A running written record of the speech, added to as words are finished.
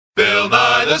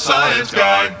the Science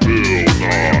Guy. Bill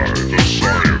Nye the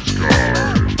Science Guy.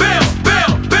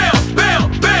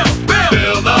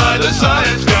 Bill Nye the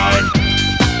Science Guy.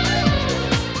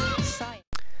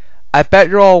 I bet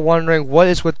you're all wondering what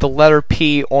is with the letter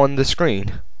P on the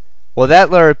screen. Well, that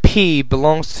letter P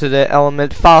belongs to the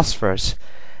element phosphorus.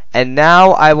 And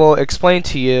now I will explain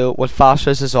to you what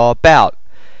phosphorus is all about.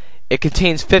 It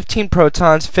contains 15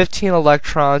 protons, 15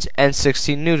 electrons, and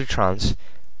 16 neutrons.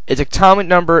 Its atomic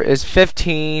number is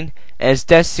 15, and its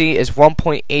density is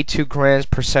 1.82 grams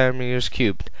per centimeters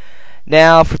cubed.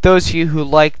 Now, for those of you who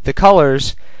like the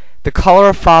colors, the color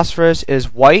of phosphorus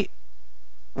is white,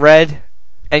 red,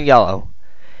 and yellow.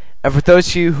 And for those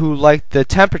of you who like the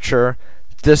temperature,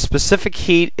 the specific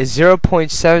heat is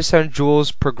 0.77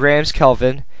 joules per grams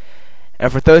Kelvin.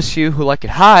 And for those of you who like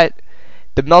it hot,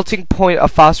 the melting point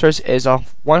of phosphorus is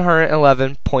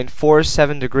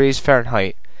 111.47 degrees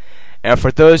Fahrenheit. And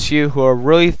for those of you who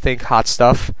really think hot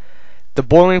stuff, the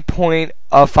boiling point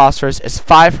of phosphorus is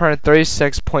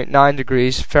 536.9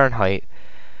 degrees Fahrenheit.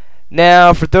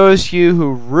 Now, for those of you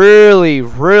who really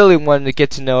wanted to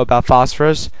get to know about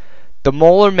phosphorus, the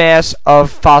molar mass of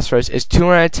phosphorus is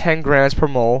 210 grams per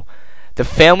mole, the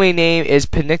family name is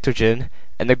pnictogen,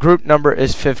 and the group number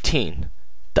is 15.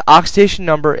 The oxidation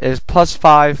number is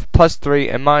 +5, +3,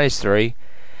 and -3,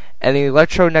 and the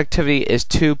electronegativity is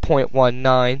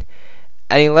 2.19,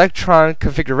 and the electron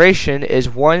configuration is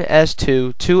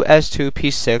 1s2,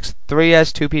 2s2p6,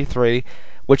 3s2p3,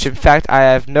 which in fact I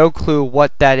have no clue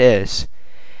what that is.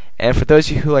 And for those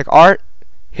of you who like art,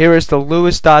 here is the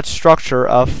Lewis dot structure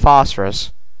of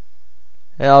phosphorus.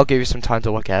 And I'll give you some time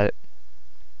to look at it.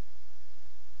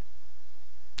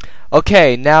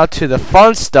 Okay, now to the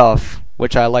fun stuff,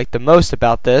 which I like the most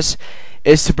about this,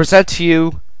 is to present to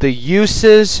you the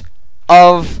uses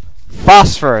of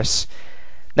phosphorus.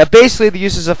 Now basically the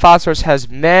uses of phosphorus has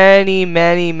many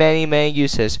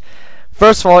uses.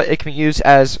 First of all, it can be used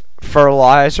as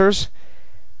fertilizers,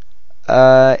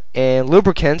 and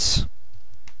lubricants,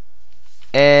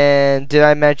 and did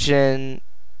I mention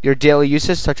your daily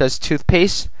uses such as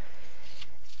toothpaste?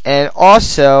 And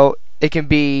also it can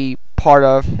be part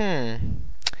of,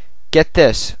 get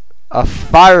this, a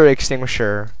fire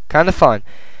extinguisher. Kind of fun.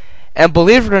 And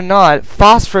believe it or not,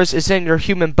 phosphorus is in your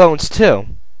human bones too.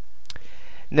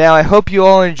 Now I hope you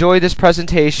all enjoyed this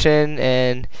presentation,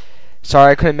 and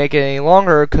sorry I couldn't make it any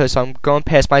longer because I'm going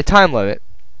past my time limit.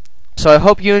 So I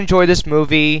hope you enjoy this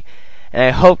movie, and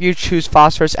I hope you choose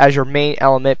phosphorus as your main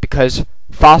element because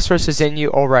phosphorus is in you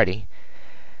already.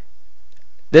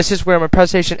 This is where my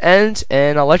presentation ends,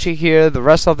 and I'll let you hear the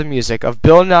rest of the music of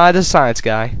Bill Nye the Science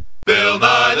Guy. Bill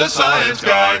Nye the Science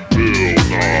Guy. Bill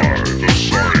Nye the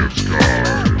Science Guy.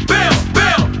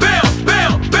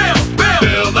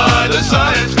 Bill Nye the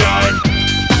Science Guy.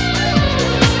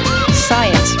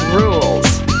 Science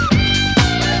rules.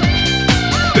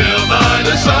 Bill Nye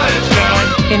the Science Guy.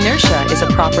 Inertia is a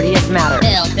property of matter.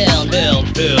 Bill Nye the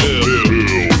Science Guy.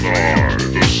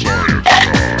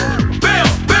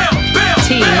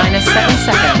 T minus 7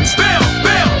 seconds.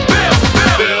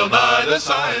 Bill Nye the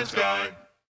Science Guy.